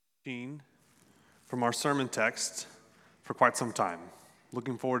From our sermon text for quite some time.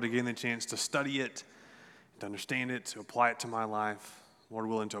 Looking forward to getting the chance to study it, to understand it, to apply it to my life. Lord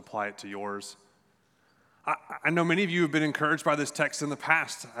willing, to apply it to yours. I know many of you have been encouraged by this text in the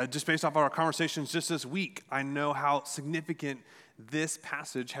past. Just based off of our conversations just this week, I know how significant this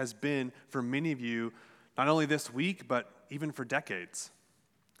passage has been for many of you, not only this week, but even for decades.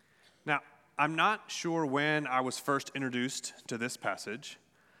 Now, I'm not sure when I was first introduced to this passage.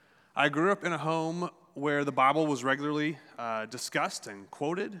 I grew up in a home where the Bible was regularly discussed and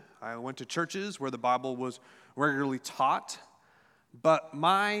quoted. I went to churches where the Bible was regularly taught. But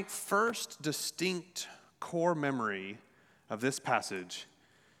my first distinct core memory of this passage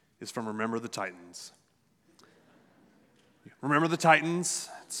is from Remember the Titans. Remember the Titans?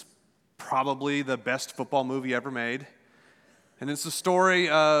 It's probably the best football movie ever made. And it's the story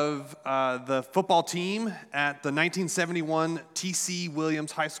of the football team at the 1971 T.C.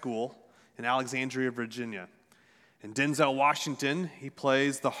 Williams High School in Alexandria, Virginia. And Denzel Washington, he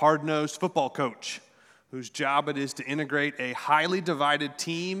plays the hard-nosed football coach whose job it is to integrate a highly divided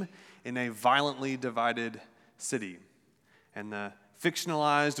team in a violently divided city. And the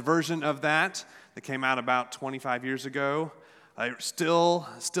fictionalized version of that came out about 25 years ago, it still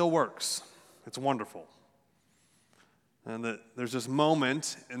works. It's wonderful. And there's this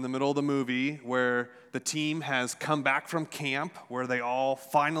moment in the middle of the movie where the team has come back from camp, where they all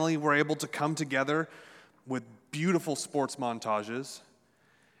finally were able to come together with beautiful sports montages.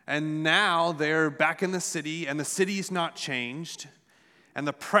 And now they're back in the city, and the city's not changed. And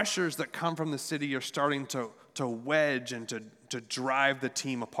the pressures that come from the city are starting to wedge and to drive the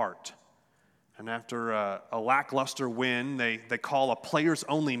team apart. And after a lackluster win, they call a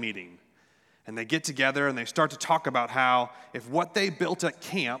players-only meeting. And they get together and they start to talk about how if what they built at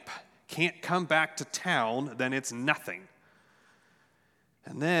camp can't come back to town, then it's nothing.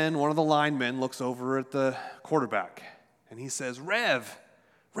 And then one of the linemen looks over at the quarterback and he says, Rev,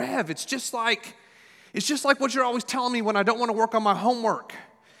 it's just like what you're always telling me when I don't want to work on my homework.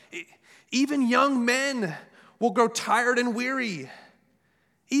 Even young men will grow tired and weary.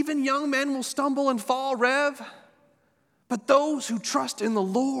 Even young men will stumble and fall, Rev. But those who trust in the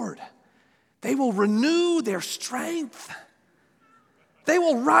Lord, they will renew their strength. They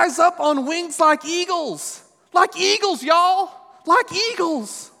will rise up on wings like eagles. Like eagles, y'all. Like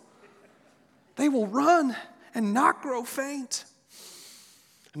eagles. They will run and not grow faint.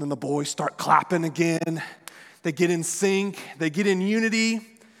 And then the boys start clapping again. They get in sync. They get in unity.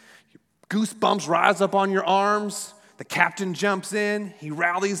 Goosebumps rise up on your arms. The captain jumps in. He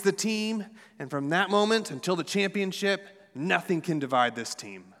rallies the team. And from that moment until the championship, nothing can divide this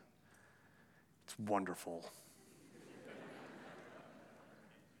team. It's wonderful.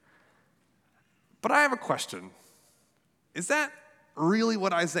 But I have a question. Is that really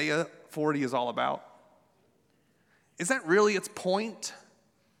what Isaiah 40 is all about? Is that really its point?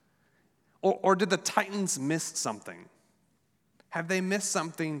 Or did the Titans miss something? Have they missed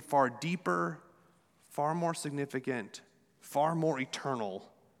something far deeper, far more significant, far more eternal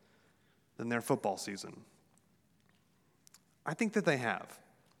than their football season? I think that they have.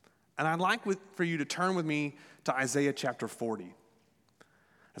 And I'd like for you to turn with me to Isaiah chapter 40.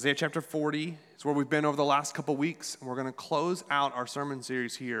 Isaiah chapter 40 is where we've been over the last couple weeks, and we're going to close out our sermon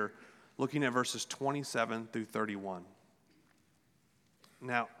series here looking at verses 27 through 31.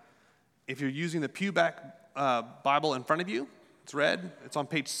 Now, if you're using the Pewback Bible in front of you, it's red. It's on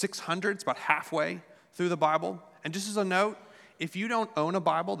page 600. It's about halfway through the Bible. And just as a note, if you don't own a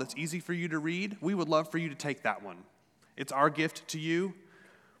Bible that's easy for you to read, we would love for you to take that one. It's our gift to you.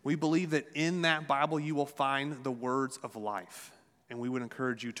 We believe that in that Bible you will find the words of life. And we would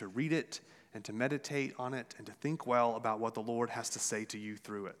encourage you to read it and to meditate on it and to think well about what the Lord has to say to you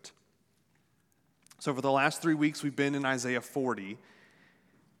through it. So for the last 3 weeks, we've been in Isaiah 40.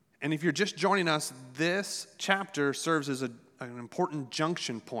 And if you're just joining us, this chapter serves as an important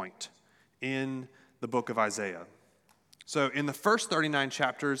junction point in the book of Isaiah. So in the first 39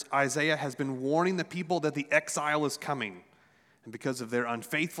 chapters, Isaiah has been warning the people that the exile is coming. And because of their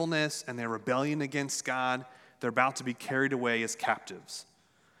unfaithfulness and their rebellion against God, they're about to be carried away as captives.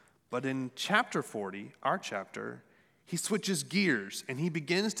 But in chapter 40, our chapter, he switches gears and he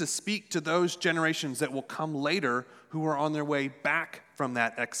begins to speak to those generations that will come later who are on their way back from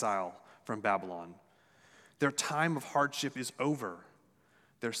that exile from Babylon. Their time of hardship is over.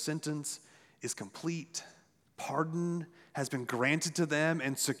 Their sentence is complete. Pardon has been granted to them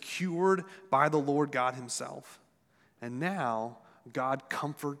and secured by the Lord God himself. And now God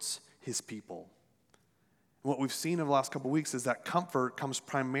comforts his people. What we've seen over the last couple of weeks is that comfort comes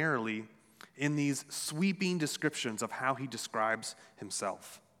primarily in these sweeping descriptions of how he describes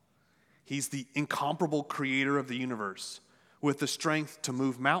himself. He's the incomparable creator of the universe, with the strength to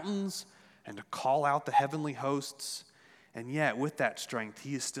move mountains and to call out the heavenly hosts. And yet, with that strength,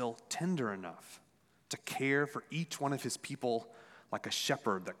 he is still tender enough to care for each one of his people like a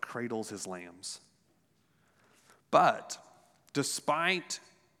shepherd that cradles his lambs. But despite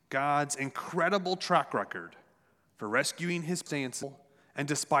God's incredible track record for rescuing his saints, and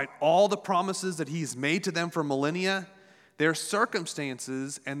despite all the promises that he's made to them for millennia, their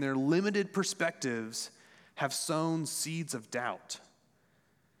circumstances and their limited perspectives have sown seeds of doubt.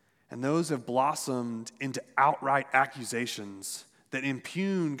 And those have blossomed into outright accusations that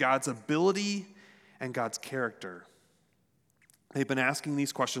impugn God's ability and God's character. They've been asking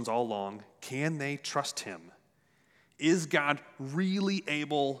these questions all along. Can they trust him? Is God really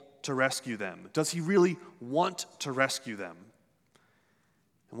able to rescue them? Does he really want to rescue them?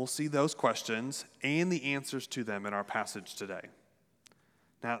 And we'll see those questions and the answers to them in our passage today.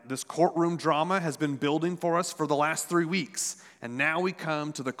 Now, this courtroom drama has been building for us for the last 3 weeks, and now we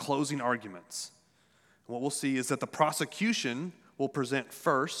come to the closing arguments. And what we'll see is that the prosecution will present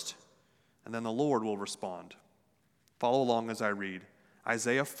first, and then the Lord will respond. Follow along as I read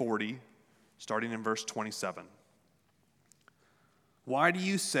Isaiah 40, starting in verse 27. Why do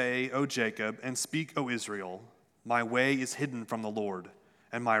you say, O Jacob, and speak, O Israel, my way is hidden from the Lord,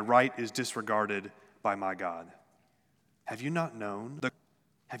 and my right is disregarded by my God? Have you not known?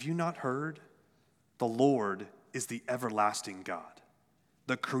 Have you not heard? The Lord is the everlasting God,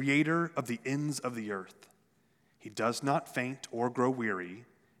 the creator of the ends of the earth. He does not faint or grow weary.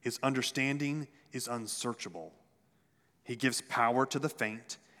 His understanding is unsearchable. He gives power to the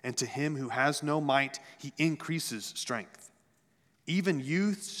faint, and to him who has no might, he increases strength. Even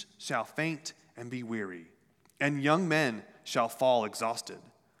youths shall faint and be weary, and young men shall fall exhausted.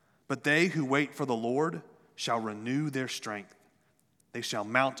 But they who wait for the Lord shall renew their strength. They shall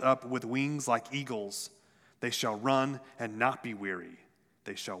mount up with wings like eagles. They shall run and not be weary.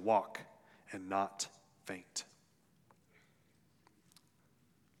 They shall walk and not faint.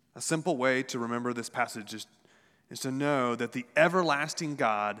 A simple way to remember this passage is to know that the everlasting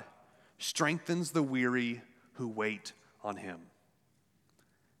God strengthens the weary who wait on him.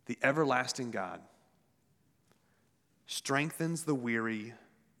 The everlasting God strengthens the weary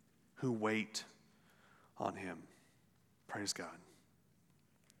who wait on him. Praise God.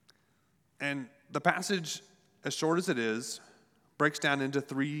 And the passage, as short as it is, breaks down into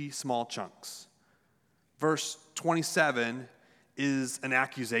 3 small chunks. Verse 27 is an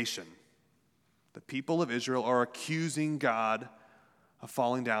accusation. The people of Israel are accusing God of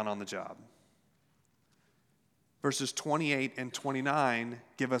falling down on the job. Verses 28 and 29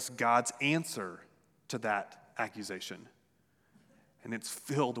 give us God's answer to that accusation. And it's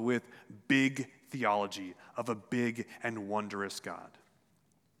filled with big theology of a big and wondrous God.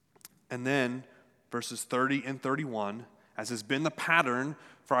 And then verses 30 and 31, as has been the pattern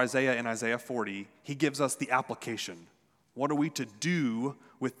for Isaiah in Isaiah 40, he gives us the application. What are we to do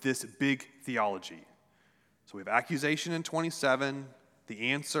with this big theology? So we have accusation in 27,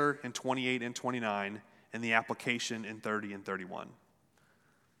 the answer in 28 and 29, and the application in 30 and 31.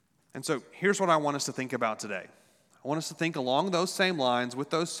 And so here's what I want us to think about today. I want us to think along those same lines with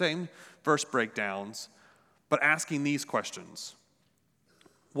those same verse breakdowns, but asking these questions.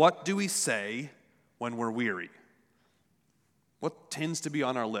 What do we say when we're weary? What tends to be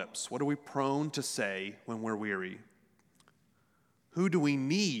on our lips? What are we prone to say when we're weary? Who do we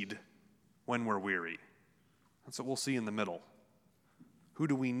need when we're weary? That's what we'll see in the middle. Who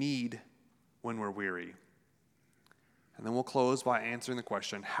do we need when we're weary? And then we'll close by answering the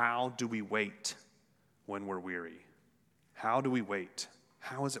question, how do we wait when we're weary? How do we wait?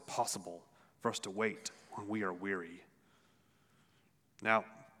 How is it possible for us to wait when we are weary? Now,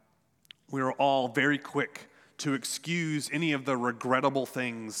 we are all very quick to excuse any of the regrettable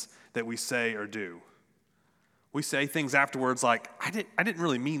things that we say or do. We say things afterwards like, I didn't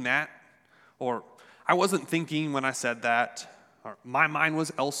really mean that, or I wasn't thinking when I said that, or my mind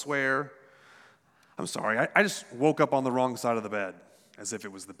was elsewhere. I'm sorry, I just woke up on the wrong side of the bed, as if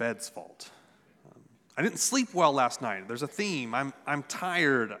it was the bed's fault. I didn't sleep well last night. There's a theme. I'm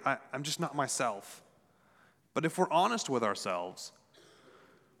tired. I'm just not myself. But if we're honest with ourselves,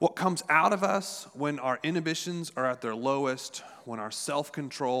 what comes out of us when our inhibitions are at their lowest, when our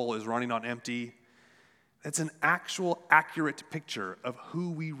self-control is running on empty, it's an actual accurate picture of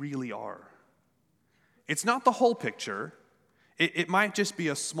who we really are. It's not the whole picture. It might just be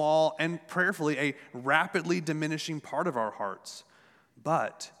a small and prayerfully a rapidly diminishing part of our hearts,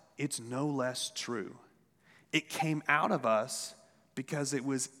 but it's no less true. It came out of us because it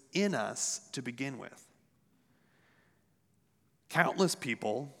was in us to begin with. Countless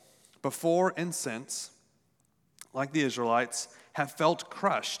people, before and since, like the Israelites, have felt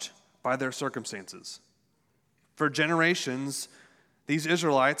crushed by their circumstances. For generations, these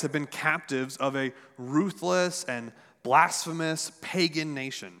Israelites have been captives of a ruthless and blasphemous pagan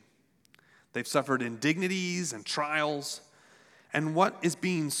nation. They've suffered indignities and trials, and what is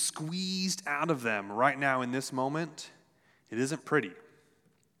being squeezed out of them right now in this moment, it isn't pretty.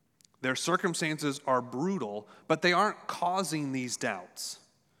 Their circumstances are brutal, but they aren't causing these doubts.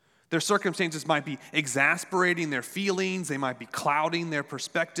 Their circumstances might be exasperating their feelings, they might be clouding their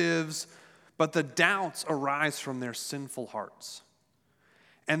perspectives, but the doubts arise from their sinful hearts.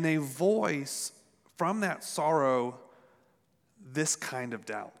 And they voice from that sorrow this kind of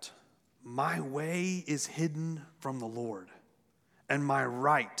doubt. My way is hidden from the Lord, and my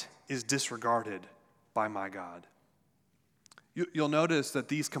right is disregarded by my God. You'll notice that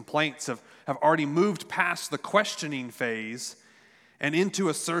these complaints have already moved past the questioning phase and into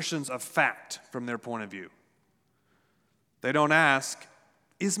assertions of fact from their point of view. They don't ask,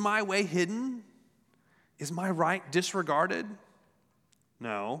 is my way hidden? Is my right disregarded?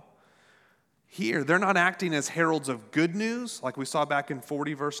 No. Here, they're not acting as heralds of good news, like we saw back in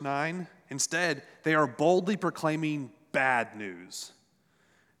 40 verse 9. Instead, they are boldly proclaiming bad news.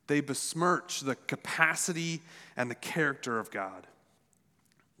 They besmirch the capacity and the character of God.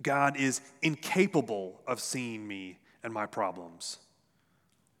 God is incapable of seeing me and my problems.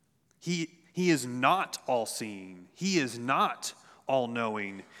 He is not all-seeing. He is not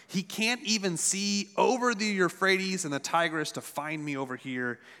all-knowing. He can't even see over the Euphrates and the Tigris to find me over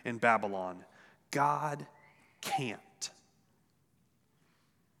here in Babylon. God can't.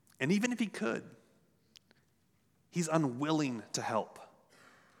 And even if he could, he's unwilling to help.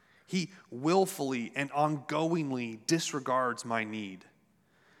 He willfully and ongoingly disregards my need.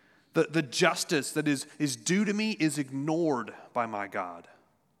 The justice that is due to me is ignored by my God.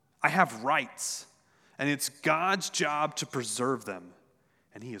 I have rights, and it's God's job to preserve them,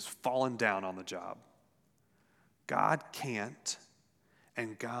 and he has fallen down on the job. God can't,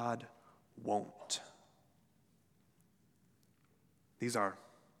 and God won't. These are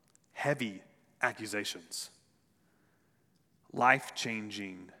heavy accusations,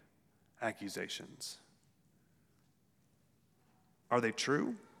 life-changing accusations. Are they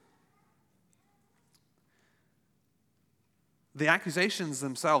true? The accusations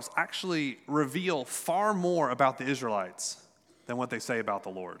themselves actually reveal far more about the Israelites than what they say about the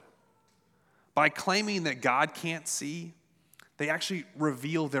Lord. By claiming that God can't see, they actually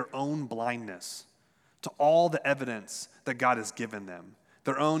reveal their own blindness to all the evidence that God has given them,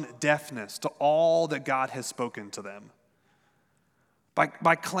 their own deafness to all that God has spoken to them.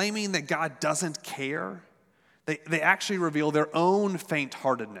 By claiming that God doesn't care, they actually reveal their own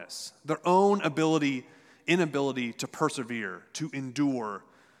faint-heartedness, their own inability to persevere, to endure,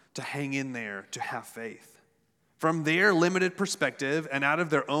 to hang in there, to have faith. From their limited perspective and out of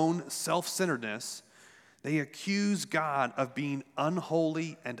their own self-centeredness, they accuse God of being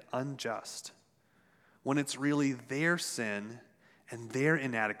unholy and unjust, when it's really their sin and their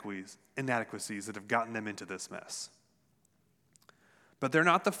inadequacies that have gotten them into this mess. But they're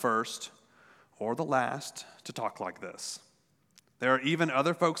not the first or the last to talk like this. There are even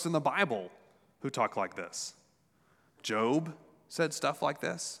other folks in the Bible who talk like this. Job said stuff like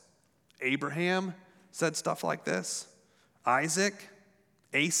this. Abraham said stuff like this. Isaac,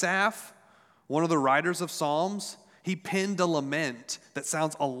 Asaph, one of the writers of Psalms, he penned a lament that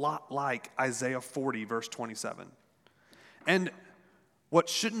sounds a lot like Isaiah 40, verse 27. And what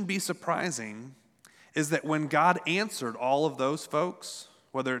shouldn't be surprising is that when God answered all of those folks,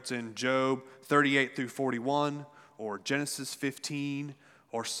 whether it's in Job 38 through 41 or Genesis 15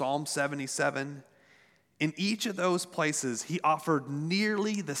 or Psalm 77, in each of those places, he offered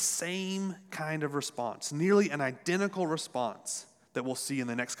nearly the same kind of response, nearly an identical response that we'll see in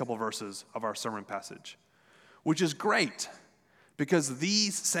the next couple verses of our sermon passage, which is great because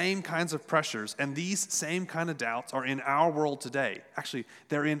these same kinds of pressures and these same kind of doubts are in our world today. Actually,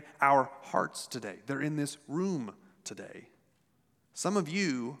 they're in our hearts today. They're in this room today. Some of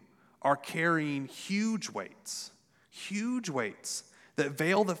you are carrying huge weights that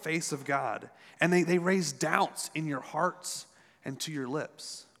veil the face of God, and they raise doubts in your hearts and to your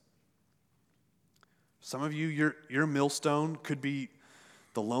lips. Some of you, your millstone could be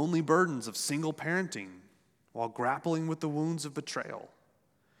the lonely burdens of single parenting while grappling with the wounds of betrayal.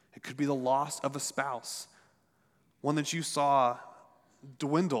 It could be the loss of a spouse, one that you saw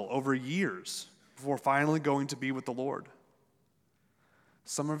dwindle over years before finally going to be with the Lord.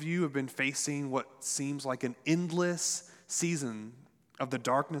 Some of you have been facing what seems like an endless season of the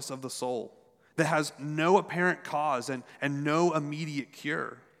darkness of the soul that has no apparent cause and no immediate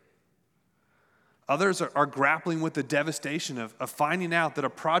cure. Others are grappling with the devastation of finding out that a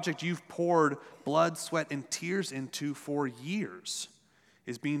project you've poured blood, sweat, and tears into for years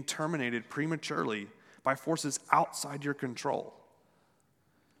is being terminated prematurely by forces outside your control.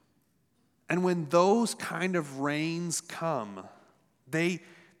 And when those kind of rains come, they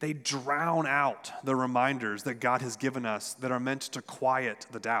drown out the reminders that God has given us that are meant to quiet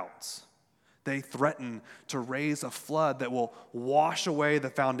the doubts. They threaten to raise a flood that will wash away the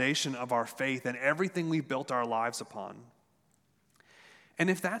foundation of our faith and everything we built our lives upon. And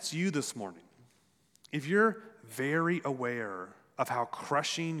if that's you this morning, if you're very aware of how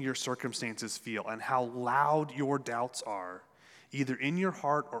crushing your circumstances feel and how loud your doubts are, either in your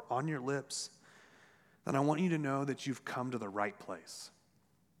heart or on your lips, then I want you to know that you've come to the right place.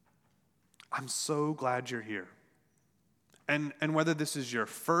 I'm so glad you're here. And whether this is your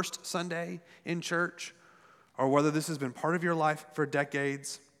first Sunday in church or whether this has been part of your life for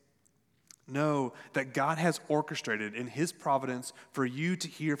decades, know that God has orchestrated in his providence for you to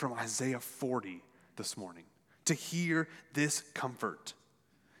hear from Isaiah 40 this morning, to hear this comfort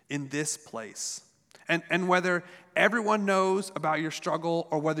in this place. And whether everyone knows about your struggle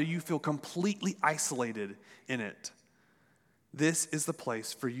or whether you feel completely isolated in it, this is the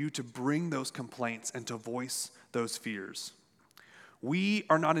place for you to bring those complaints and to voice those fears. We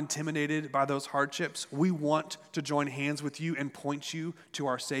are not intimidated by those hardships. We want to join hands with you and point you to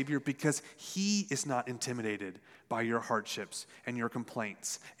our Savior because he is not intimidated by your hardships and your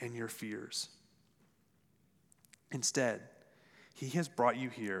complaints and your fears. Instead, he has brought you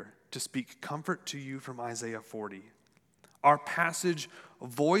here to speak comfort to you from Isaiah 40. Our passage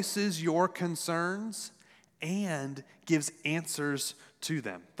voices your concerns and gives answers to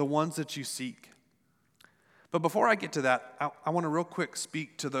them, the ones that you seek. But before I get to that, I want to real quick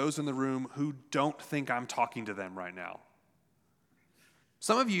speak to those in the room who don't think I'm talking to them right now.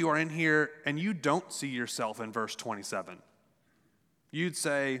 Some of you are in here and you don't see yourself in verse 27. You'd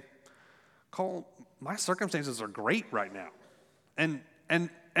say, Cole, my circumstances are great right now. And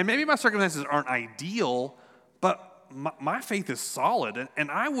maybe my circumstances aren't ideal, but my faith is solid.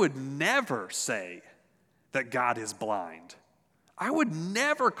 And I would never say that God is blind. I would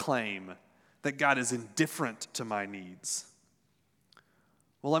never claim that God is indifferent to my needs.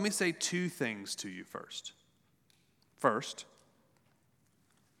 Well, let me say two things to you first. First,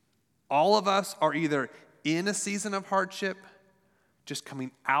 all of us are either in a season of hardship, just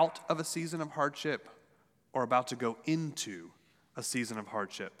coming out of a season of hardship, or about to go into a season of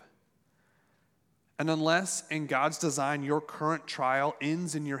hardship. And unless in God's design your current trial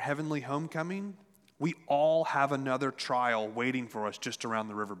ends in your heavenly homecoming, we all have another trial waiting for us just around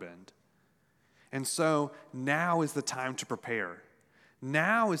the river bend. And so now is the time to prepare.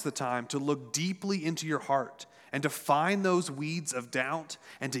 Now is the time to look deeply into your heart and to find those weeds of doubt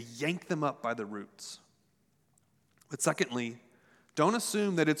and to yank them up by the roots. But secondly, don't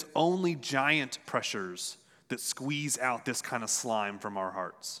assume that it's only giant pressures that squeeze out this kind of slime from our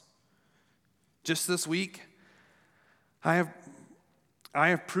hearts. Just this week, I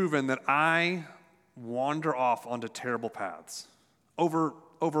have proven that I wander off onto terrible paths over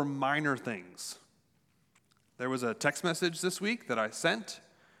minor things. There was a text message this week that I sent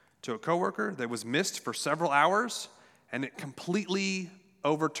to a coworker that was missed for several hours, and it completely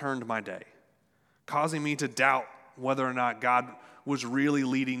overturned my day, causing me to doubt whether or not God was really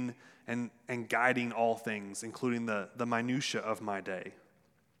leading and guiding all things, including the minutia of my day.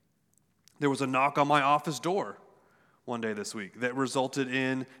 There was a knock on my office door one day this week that resulted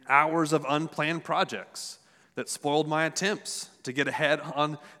in hours of unplanned projects that spoiled my attempts to get ahead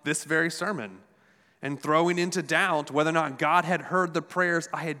on this very sermon, and throwing into doubt whether or not God had heard the prayers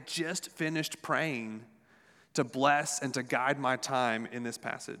I had just finished praying to bless and to guide my time in this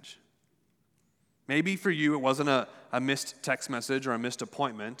passage. Maybe for you it wasn't a missed text message or a missed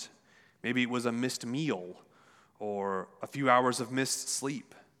appointment. Maybe it was a missed meal or a few hours of missed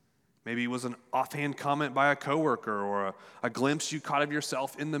sleep. Maybe it was an offhand comment by a coworker or a glimpse you caught of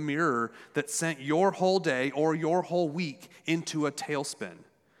yourself in the mirror that sent your whole day or your whole week into a tailspin.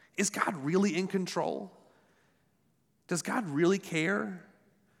 Is God really in control? Does God really care?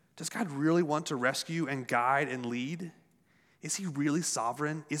 Does God really want to rescue and guide and lead? Is he really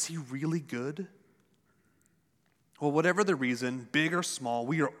sovereign? Is he really good? Well, whatever the reason, big or small,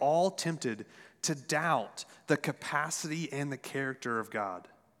 we are all tempted to doubt the capacity and the character of God.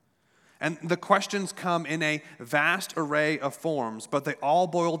 And the questions come in a vast array of forms, but they all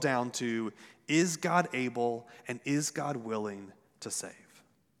boil down to, is God able and is God willing to save?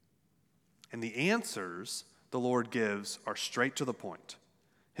 And the answers the Lord gives are straight to the point.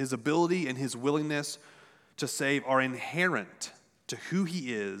 His ability and his willingness to save are inherent to who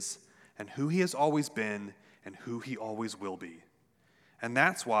he is and who he has always been and who he always will be. And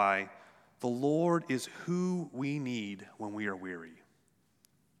that's why the Lord is who we need when we are weary.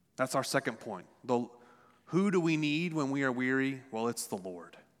 That's our second point. Who do we need when we are weary? Well, it's the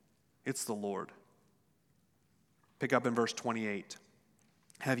Lord. It's the Lord. Pick up in verse 28.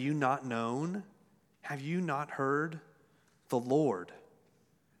 Have you not known? Have you not heard? The Lord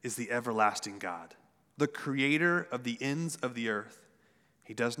is the everlasting God, the creator of the ends of the earth.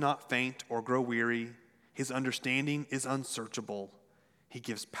 He does not faint or grow weary. His understanding is unsearchable. He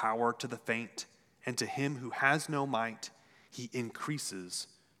gives power to the faint, and to him who has no might, he increases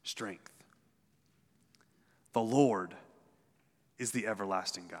strength. The Lord is the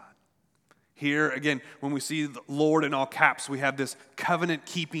everlasting God. Here, again, when we see the Lord in all caps, we have this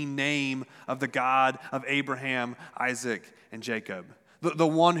covenant-keeping name of the God of Abraham, Isaac, and Jacob. The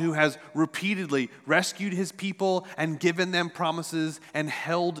one who has repeatedly rescued his people and given them promises and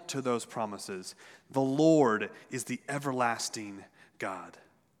held to those promises. The Lord is the everlasting God.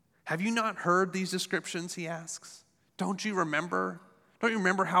 Have you not heard these descriptions, he asks? Don't you remember? Don't you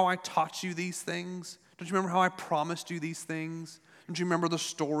remember how I taught you these things? Don't you remember how I promised you these things? Don't you remember the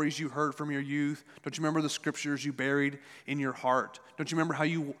stories you heard from your youth? Don't you remember the scriptures you buried in your heart? Don't you remember how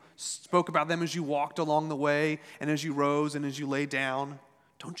you spoke about them as you walked along the way and as you rose and as you lay down?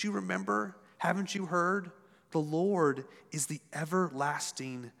 Don't you remember? Haven't you heard? The Lord is the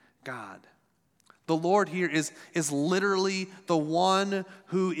everlasting God. The Lord here is literally the one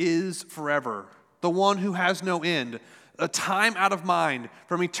who is forever, the one who has no end, a time out of mind,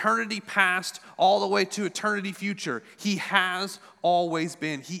 from eternity past all the way to eternity future. He has always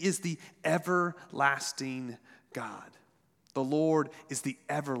been. He is the everlasting God. The Lord is the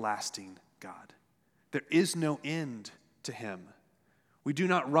everlasting God. There is no end to him. We do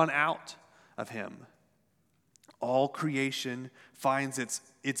not run out of him. All creation finds its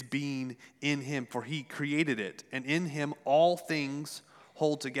being in him, for he created it, and in him all things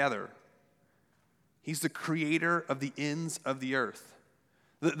hold together. He's the creator of the ends of the earth.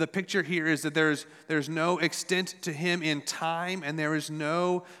 The picture here is that there's no extent to him in time, and there is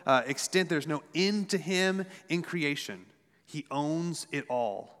no there's no end to him in creation. He owns it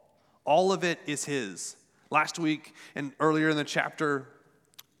all. All of it is his. Last week and earlier in the chapter,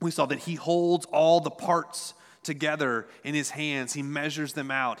 we saw that he holds all the parts together in his hands. He measures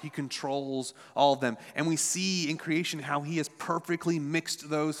them out. He controls all of them. And we see in creation how he has perfectly mixed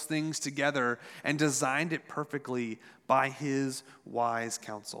those things together and designed it perfectly by his wise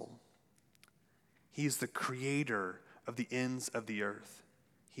counsel. He's the creator of the ends of the earth.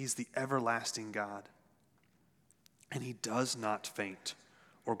 He's the everlasting God. And he does not faint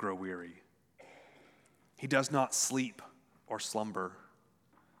or grow weary. He does not sleep or slumber.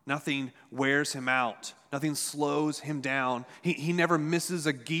 Nothing wears him out. Nothing slows him down. He never misses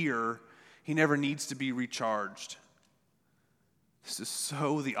a gear. He never needs to be recharged. This is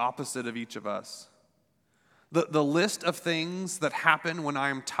so the opposite of each of us. The list of things that happen when I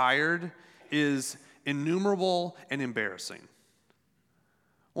am tired is innumerable and embarrassing.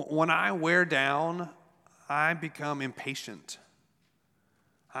 When I wear down, I become impatient.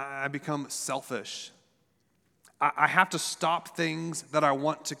 I become selfish. I have to stop things that I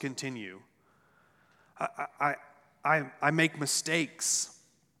want to continue. I make mistakes.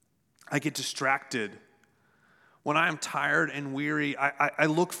 I get distracted. When I am tired and weary, I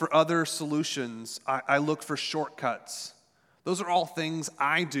look for other solutions. I look for shortcuts. Those are all things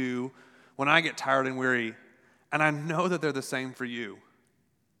I do when I get tired and weary, and I know that they're the same for you.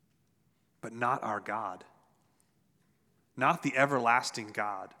 But not our God. Not the everlasting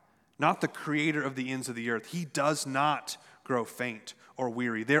God. Not the creator of the ends of the earth. He does not grow faint or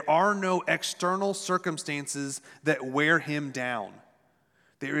weary. There are no external circumstances that wear him down.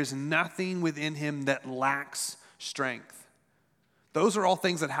 There is nothing within him that lacks strength. Those are all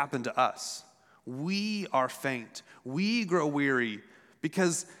things that happen to us. We are faint. We grow weary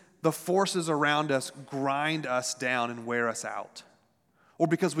because the forces around us grind us down and wear us out. Or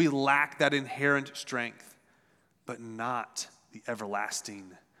because we lack that inherent strength, but not the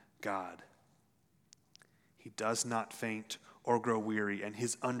everlasting God. He does not faint or grow weary, and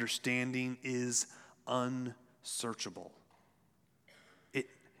his understanding is unsearchable.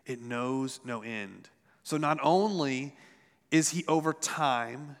 It knows no end. So not only is he over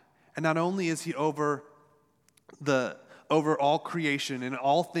time, and not only is he over all creation and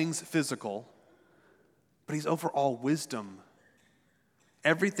all things physical, but he's over all wisdom.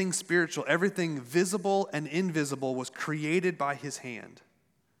 Everything spiritual, everything visible and invisible was created by his hand.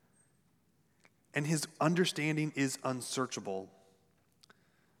 And his understanding is unsearchable.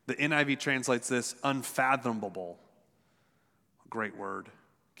 The NIV translates this unfathomable. Great word.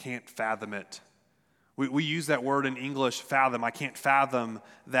 can't fathom it. We use that word in English, fathom. I can't fathom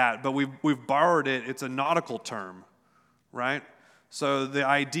that, but we've borrowed it. It's a nautical term, right? So the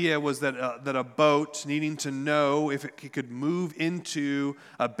idea was that a boat needing to know if it could move into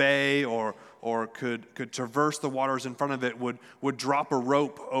a bay or could traverse the waters in front of it would drop a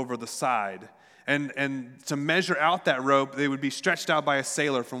rope over the side. And to measure out that rope, they would be stretched out by a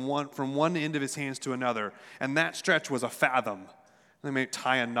sailor from one end of his hands to another. And that stretch was a fathom. They may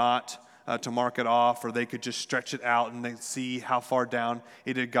tie a knot to mark it off, or they could just stretch it out and they'd see how far down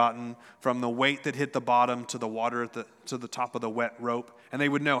it had gotten from the weight that hit the bottom to the water to the top of the wet rope. And they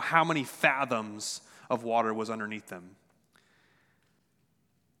would know how many fathoms of water was underneath them.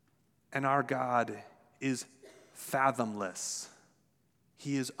 And our God is fathomless.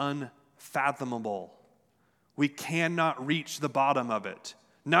 He is unfathomable. We cannot reach the bottom of it.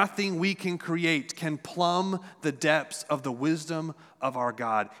 Nothing we can create can plumb the depths of the wisdom of our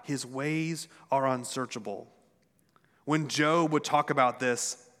God. His ways are unsearchable. When Job would talk about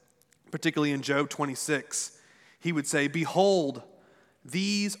this, particularly in Job 26, he would say, "Behold,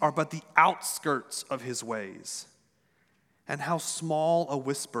 these are but the outskirts of his ways. And how small a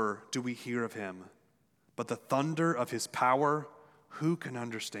whisper do we hear of him? But the thunder of his power, who can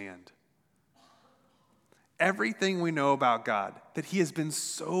understand?" Everything we know about God, that he has been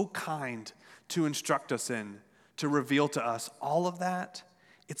so kind to instruct us in, to reveal to us, all of that,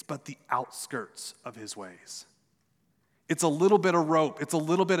 it's but the outskirts of his ways. It's a little bit of rope, it's a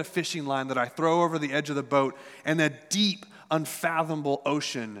little bit of fishing line that I throw over the edge of the boat, and a deep, unfathomable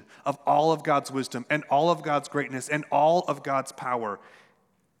ocean of all of God's wisdom and all of God's greatness and all of God's power.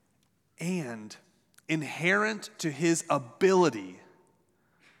 And inherent to his ability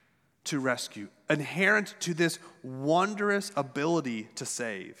to rescue, inherent to this wondrous ability to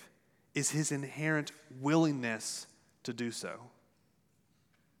save, is his inherent willingness to do so.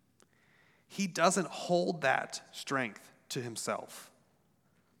 He doesn't hold that strength to himself,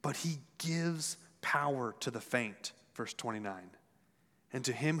 but he gives power to the faint, verse 29. And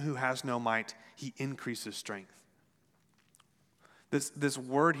to him who has no might, he increases strength. This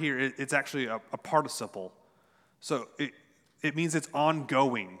word here, it's actually a participle. So it means it's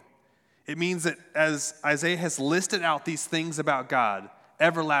ongoing. It means that as Isaiah has listed out these things about God,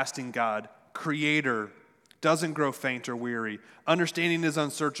 everlasting God, creator, doesn't grow faint or weary, understanding is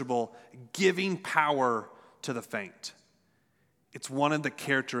unsearchable, giving power to the faint. It's one of the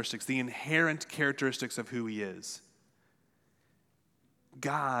characteristics, the inherent characteristics of who he is.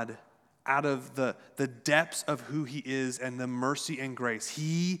 God, out of the depths of who he is and the mercy and grace,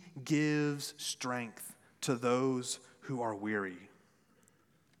 he gives strength to those who are weary.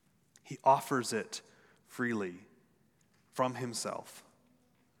 He offers it freely from himself.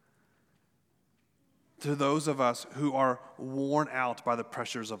 To those of us who are worn out by the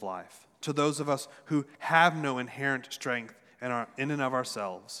pressures of life, to those of us who have no inherent strength in and of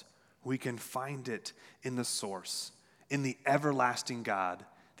ourselves, we can find it in the source, in the everlasting God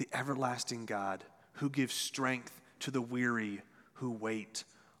who gives strength to the weary who wait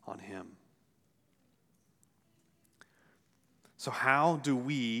on him. So how do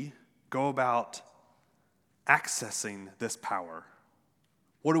we go about accessing this power?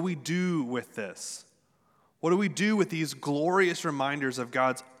 What do we do with this? What do we do with these glorious reminders of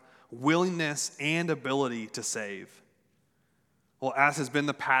God's willingness and ability to save? Well, as has been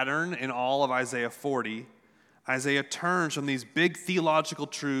the pattern in all of Isaiah 40, Isaiah turns from these big theological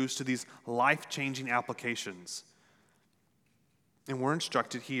truths to these life-changing applications. And we're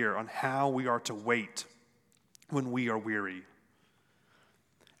instructed here on how we are to wait when we are weary.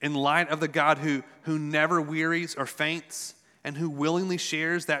 In light of the God who never wearies or faints and who willingly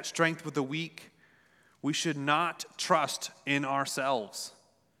shares that strength with the weak, we should not trust in ourselves.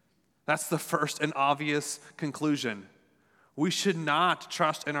 That's the first and obvious conclusion. We should not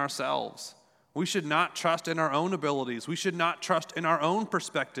trust in ourselves. We should not trust in our own abilities. We should not trust in our own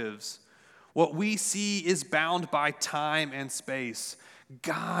perspectives. What we see is bound by time and space.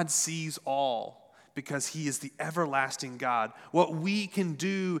 God sees all because he is the everlasting God. What we can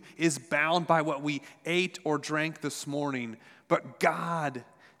do is bound by what we ate or drank this morning. But God,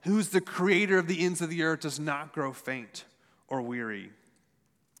 who's the creator of the ends of the earth, does not grow faint or weary.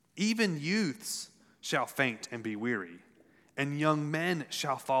 Even youths shall faint and be weary, and young men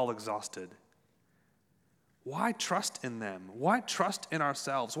shall fall exhausted. Why trust in them? Why trust in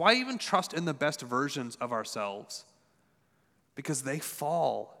ourselves? Why even trust in the best versions of ourselves? Because they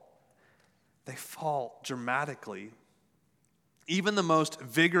fall. They fall dramatically. Even the most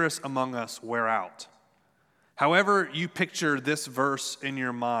vigorous among us wear out. However you picture this verse in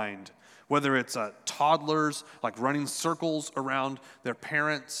your mind, whether it's toddlers like running circles around their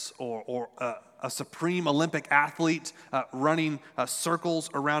parents, or a supreme Olympic athlete running circles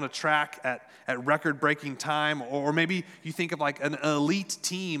around a track at record-breaking time, or maybe you think of like an elite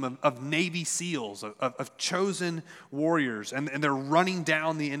team of Navy SEALs, of chosen warriors, and they're running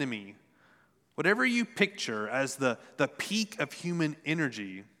down the enemy. Whatever you picture as the peak of human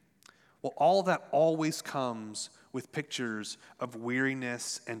energy, well, all that always comes with pictures of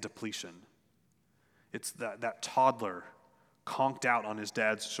weariness and depletion. It's that toddler conked out on his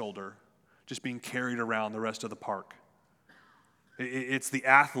dad's shoulder, just being carried around the rest of the park. It's the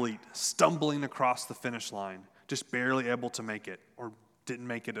athlete stumbling across the finish line, just barely able to make it, or didn't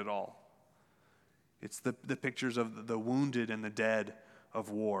make it at all. It's the pictures of the wounded and the dead of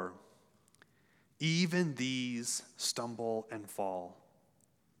war. Even these stumble and fall.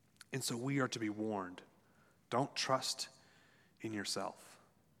 And so we are to be warned. Don't trust in yourself.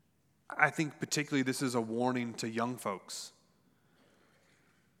 I think particularly this is a warning to young folks.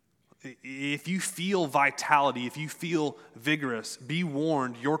 If you feel vitality, if you feel vigorous, be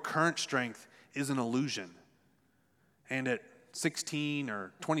warned, your current strength is an illusion. And at 16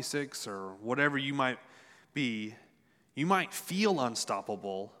 or 26 or whatever you might be, you might feel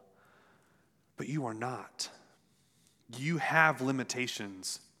unstoppable, but you are not. You have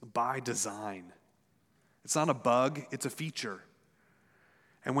limitations by design. It's not a bug, it's a feature.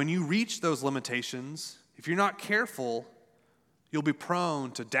 And when you reach those limitations, if you're not careful, you'll be prone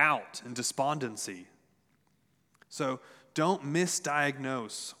to doubt and despondency. So don't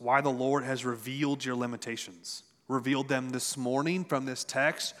misdiagnose why the Lord has revealed your limitations. Revealed them this morning from this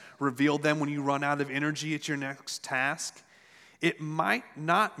text. Revealed them when you run out of energy at your next task. It might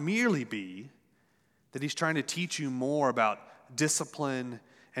not merely be that he's trying to teach you more about discipline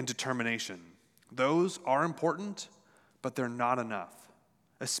and determination. Those are important, but they're not enough,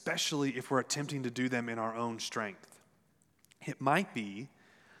 especially if we're attempting to do them in our own strength. It might be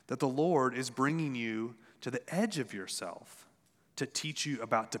that the Lord is bringing you to the edge of yourself to teach you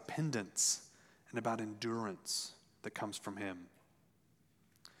about dependence and about endurance that comes from him.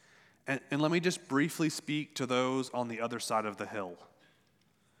 And let me just briefly speak to those on the other side of the hill.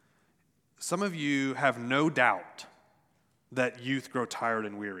 Some of you have no doubt that youth grow tired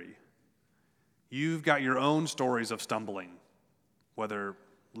and weary. You've got your own stories of stumbling, whether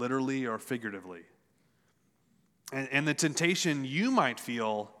literally or figuratively. And the temptation you might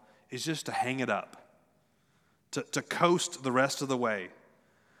feel is just to hang it up, to coast the rest of the way,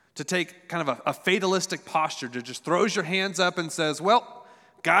 to take kind of a fatalistic posture, to just throws your hands up and says, well,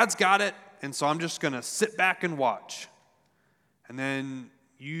 God's got it, and so I'm just going to sit back and watch. And then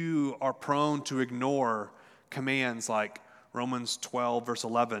you are prone to ignore commands like Romans 12, verse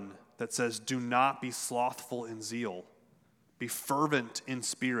 11, that says, do not be slothful in zeal. Be fervent in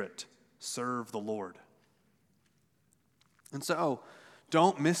spirit. Serve the Lord. And so,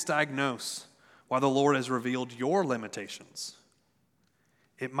 don't misdiagnose why the Lord has revealed your limitations.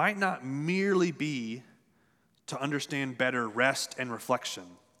 It might not merely be to understand better rest and reflection,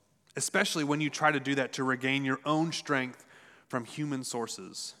 especially when you try to do that to regain your own strength from human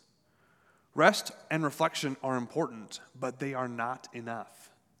sources. Rest and reflection are important, but they are not enough.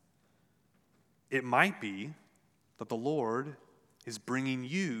 It might be that the Lord is bringing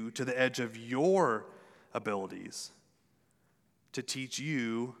you to the edge of your abilities to teach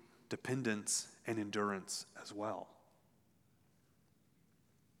you dependence and endurance as well.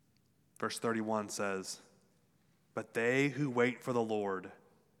 Verse 31 says, but they who wait for the Lord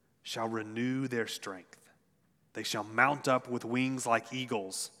shall renew their strength. They shall mount up with wings like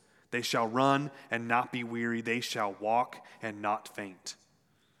eagles. They shall run and not be weary. They shall walk and not faint.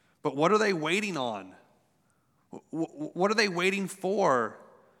 But what are they waiting on? What are they waiting for?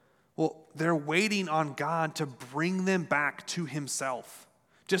 Well, they're waiting on God to bring them back to himself,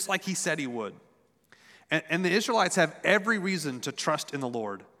 just like he said he would. And the Israelites have every reason to trust in the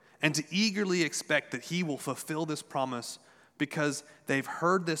Lord and to eagerly expect that he will fulfill this promise because they've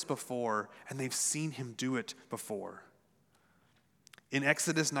heard this before and they've seen him do it before. In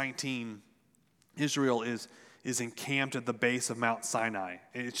Exodus 19, Israel is encamped at the base of Mount Sinai.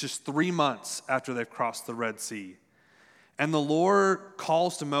 It's just 3 months after they've crossed the Red Sea. And the Lord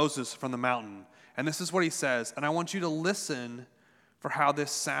calls to Moses from the mountain. And this is what he says. And I want you to listen for how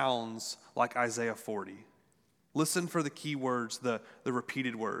this sounds like Isaiah 40. Listen for the key words, the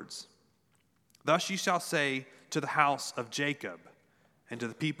repeated words. Thus you shall say to the house of Jacob and to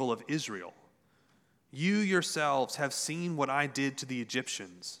the people of Israel, you yourselves have seen what I did to the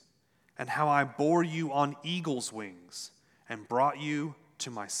Egyptians, and how I bore you on eagle's wings and brought you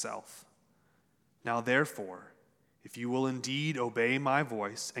to myself. Now therefore, If you will indeed obey my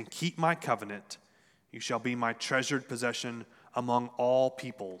voice and keep my covenant, you shall be my treasured possession among all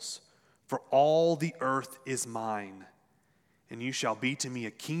peoples, for all the earth is mine, and you shall be to me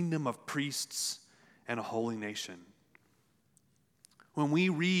a kingdom of priests and a holy nation. When we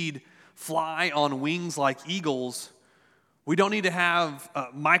read fly on wings like eagles, we don't need to have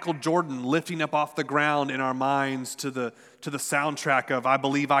Michael Jordan lifting up off the ground in our minds to the soundtrack of I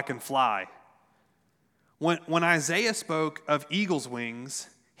Believe I Can Fly. When Isaiah spoke of eagle's wings,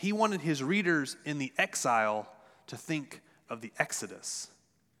 he wanted his readers in the exile to think of the Exodus,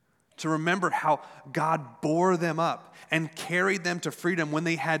 to remember how God bore them up and carried them to freedom when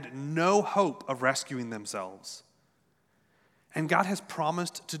they had no hope of rescuing themselves. And God has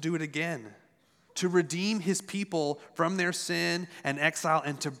promised to do it again, to redeem his people from their sin and exile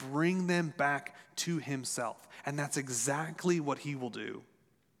and to bring them back to himself. And that's exactly what he will do.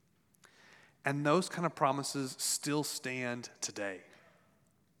 And those kind of promises still stand today.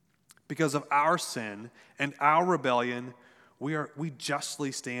 Because of our sin and our rebellion, we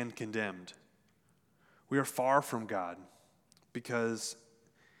justly stand condemned. We are far from God because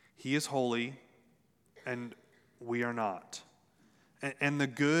he is holy and we are not. And the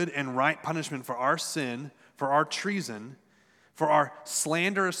good and right punishment for our sin, for our treason, for our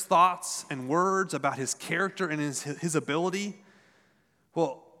slanderous thoughts and words about his character and his ability,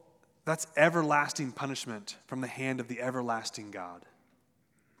 well, that's everlasting punishment from the hand of the everlasting God.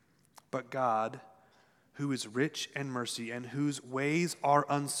 But God, who is rich in mercy and whose ways are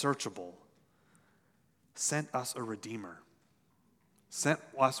unsearchable, sent us a Redeemer, sent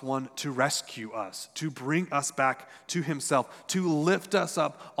us one to rescue us, to bring us back to himself, to lift us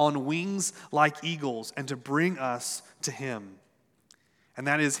up on wings like eagles and to bring us to him. And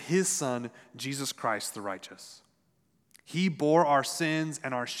that is his Son, Jesus Christ the righteous. He bore our sins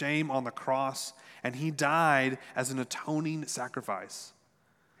and our shame on the cross, and he died as an atoning sacrifice.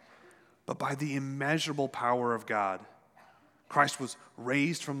 But by the immeasurable power of God, Christ was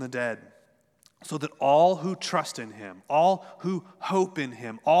raised from the dead, so that all who trust in him, all who hope in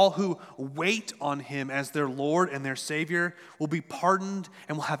him, all who wait on him as their Lord and their Savior will be pardoned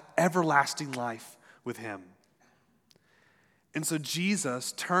and will have everlasting life with him. And so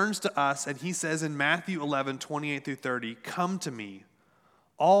Jesus turns to us and he says in Matthew 11, 28 through 30, "Come to me,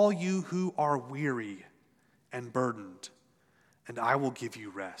 all you who are weary and burdened, and I will give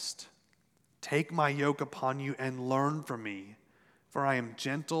you rest. Take my yoke upon you and learn from me, for I am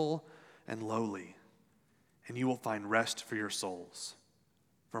gentle and lowly, and you will find rest for your souls.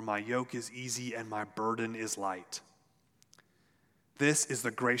 For my yoke is easy and my burden is light." This is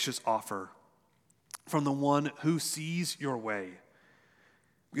the gracious offer from the one who sees your way,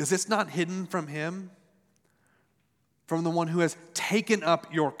 because it's not hidden from him, from the one who has taken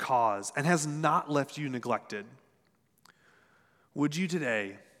up your cause and has not left you neglected. Would you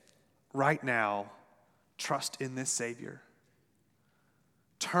today, right now, trust in this Savior?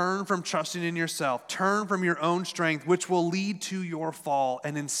 Turn from trusting in yourself, turn from your own strength, which will lead to your fall,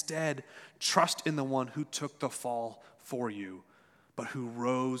 and instead trust in the one who took the fall for you, but who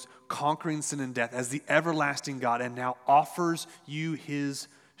rose, conquering sin and death as the everlasting God, and now offers you his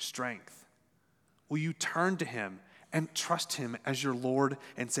strength. Will you turn to him and trust him as your Lord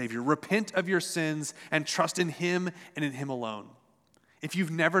and Savior? Repent of your sins and trust in him and in him alone. If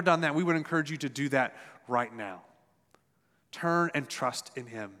you've never done that, we would encourage you to do that right now. Turn and trust in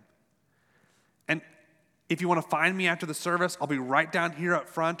him. And if you want to find me after the service, I'll be right down here up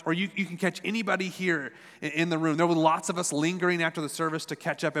front, or you can catch anybody here in the room. There were lots of us lingering after the service to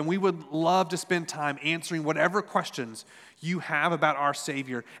catch up, and we would love to spend time answering whatever questions you have about our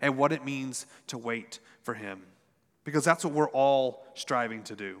Savior and what it means to wait for him, because that's what we're all striving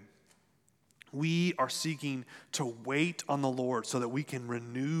to do. We are seeking to wait on the Lord so that we can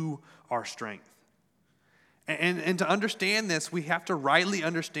renew our strength. And to understand this, we have to rightly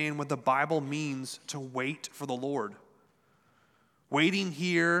understand what the Bible means to wait for the Lord. Waiting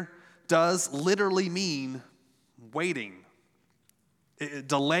here does literally mean waiting,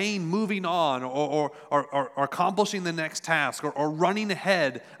 delaying moving on or accomplishing the next task or running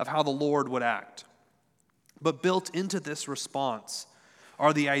ahead of how the Lord would act. But built into this response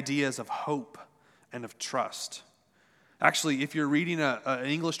are the ideas of hope and of trust. Actually, if you're reading an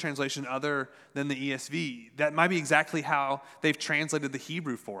English translation other than the ESV, that might be exactly how they've translated the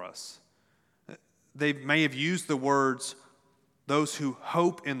Hebrew for us. They may have used the words, "those who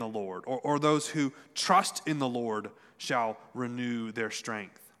hope in the Lord," or "those who trust in the Lord shall renew their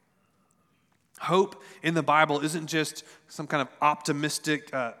strength." Hope in the Bible isn't just some kind of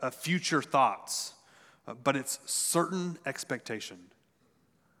optimistic future thoughts, but it's certain expectation.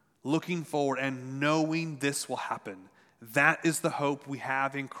 looking forward and knowing this will happen. That is the hope we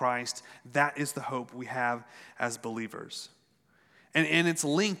have in Christ. That is the hope we have as believers. And it's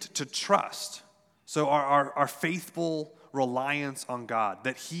linked to trust. So our faithful reliance on God,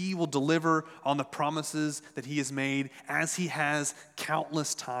 that he will deliver on the promises that he has made as he has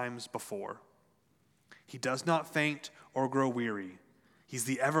countless times before. He does not faint or grow weary. He's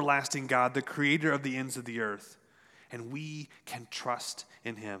the everlasting God, the creator of the ends of the earth, and we can trust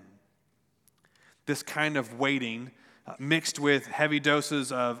in him. This kind of waiting, mixed with heavy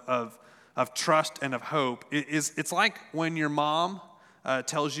doses of trust and of hope, it's like when your mom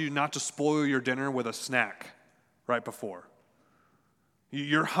tells you not to spoil your dinner with a snack right before.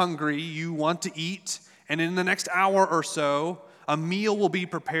 You're hungry, you want to eat, and in the next hour or so, a meal will be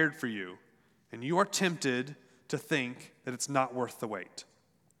prepared for you, and you are tempted to think that it's not worth the wait.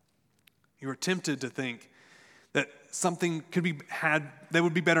 You are tempted to think that something could be had that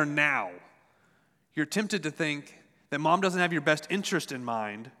would be better now. You're tempted to think that mom doesn't have your best interest in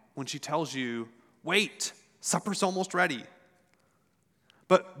mind when she tells you, wait, supper's almost ready.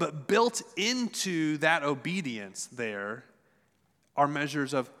 But built into that obedience there are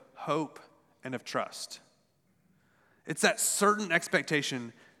measures of hope and of trust. It's that certain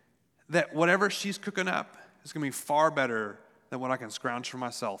expectation that whatever she's cooking up is going to be far better than what I can scrounge for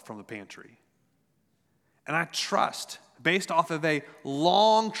myself from the pantry. And I trust, based off of a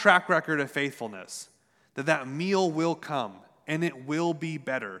long track record of faithfulness, that meal will come and it will be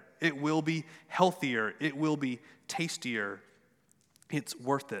better. It will be healthier. It will be tastier. It's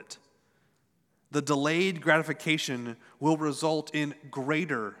worth it. The delayed gratification will result in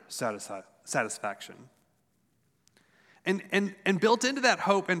greater satisfaction. And built into that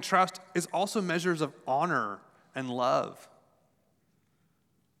hope and trust is also measures of honor and love.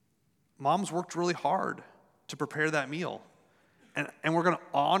 Mom's worked really hard to prepare that meal. And we're going to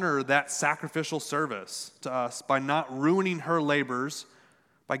honor that sacrificial service to us by not ruining her labors,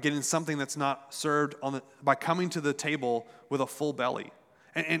 by getting something that's not served by coming to the table with a full belly.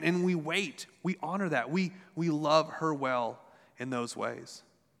 And we wait. We honor that. We love her well in those ways.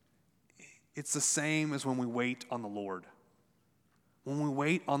 It's the same as when we wait on the Lord. When we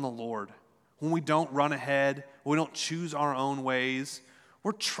wait on the Lord, when we don't run ahead, we don't choose our own ways,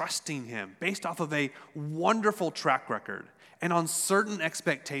 we're trusting him based off of a wonderful track record and on certain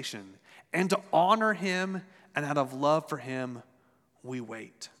expectation. And to honor him and out of love for him, we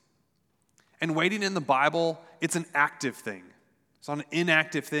wait. And waiting in the Bible, it's an active thing. It's not an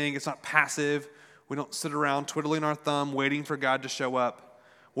inactive thing. It's not passive. We don't sit around twiddling our thumb waiting for God to show up.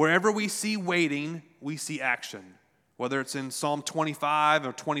 Wherever we see waiting, we see action. Whether it's in Psalm 25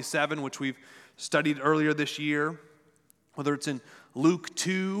 or 27, which we've studied earlier this year, whether it's in Luke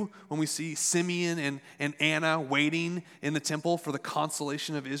 2, when we see Simeon and Anna waiting in the temple for the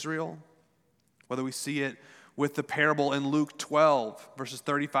consolation of Israel, whether we see it with the parable in Luke 12, verses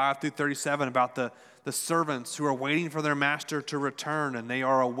 35 through 37, about the servants who are waiting for their master to return, and they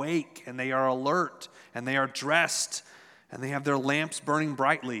are awake, and they are alert, and they are dressed, and they have their lamps burning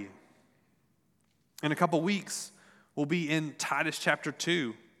brightly. In a couple weeks, we'll be in Titus chapter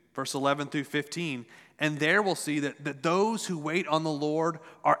 2, verse 11 through 15, and there we'll see that those who wait on the Lord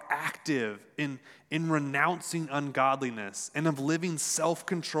are active in renouncing ungodliness and of living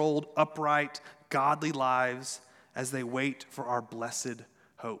self-controlled, upright, godly lives as they wait for our blessed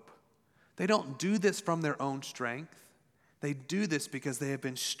hope. They don't do this from their own strength. They do this because they have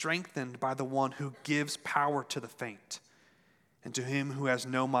been strengthened by the one who gives power to the faint. And to him who has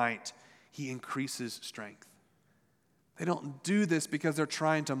no might, he increases strength. They don't do this because they're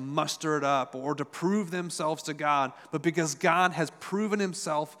trying to muster it up or to prove themselves to God, but because God has proven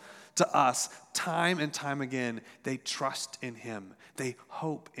himself to us time and time again. They trust in him. They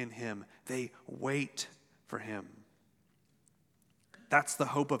hope in him. They wait for him. That's the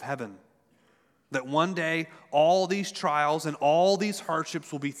hope of heaven. That one day all these trials and all these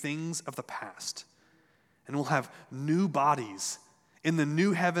hardships will be things of the past. And we'll have new bodies in the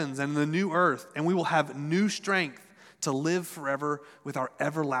new heavens and the new earth, and we will have new strength to live forever with our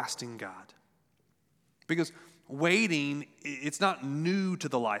everlasting God. Because waiting, it's not new to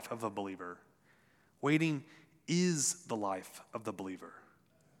the life of a believer. Waiting is the life of the believer.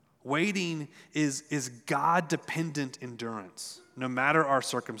 Waiting is God-dependent endurance, no matter our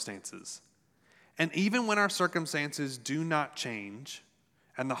circumstances. And even when our circumstances do not change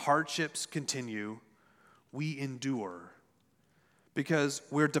and the hardships continue, we endure because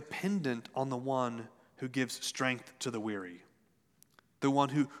we're dependent on the one who gives strength to the weary, the one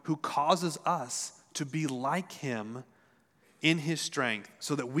who causes us to be like him in his strength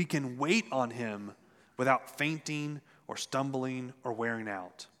so that we can wait on him without fainting or stumbling or wearing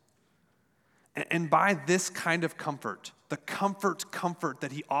out. And by this kind of comfort, the comfort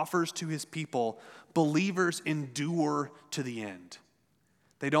that he offers to his people, believers endure to the end.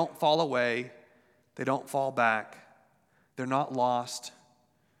 They don't fall away. They don't fall back. They're not lost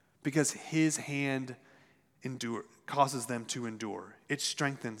because his hand causes them to endure. It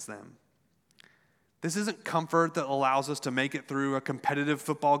strengthens them. This isn't comfort that allows us to make it through a competitive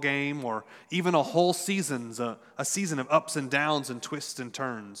football game or even a whole season, a season of ups and downs and twists and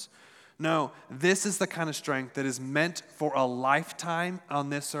turns. No, this is the kind of strength that is meant for a lifetime on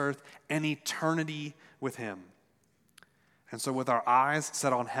this earth and eternity with him. And so with our eyes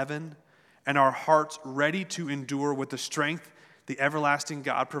set on heaven and our hearts ready to endure with the strength the everlasting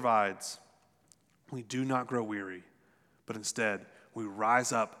God provides, we do not grow weary, but instead we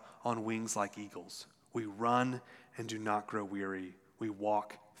rise up on wings like eagles. We run and do not grow weary. We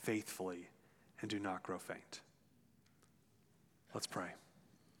walk faithfully and do not grow faint. Let's pray.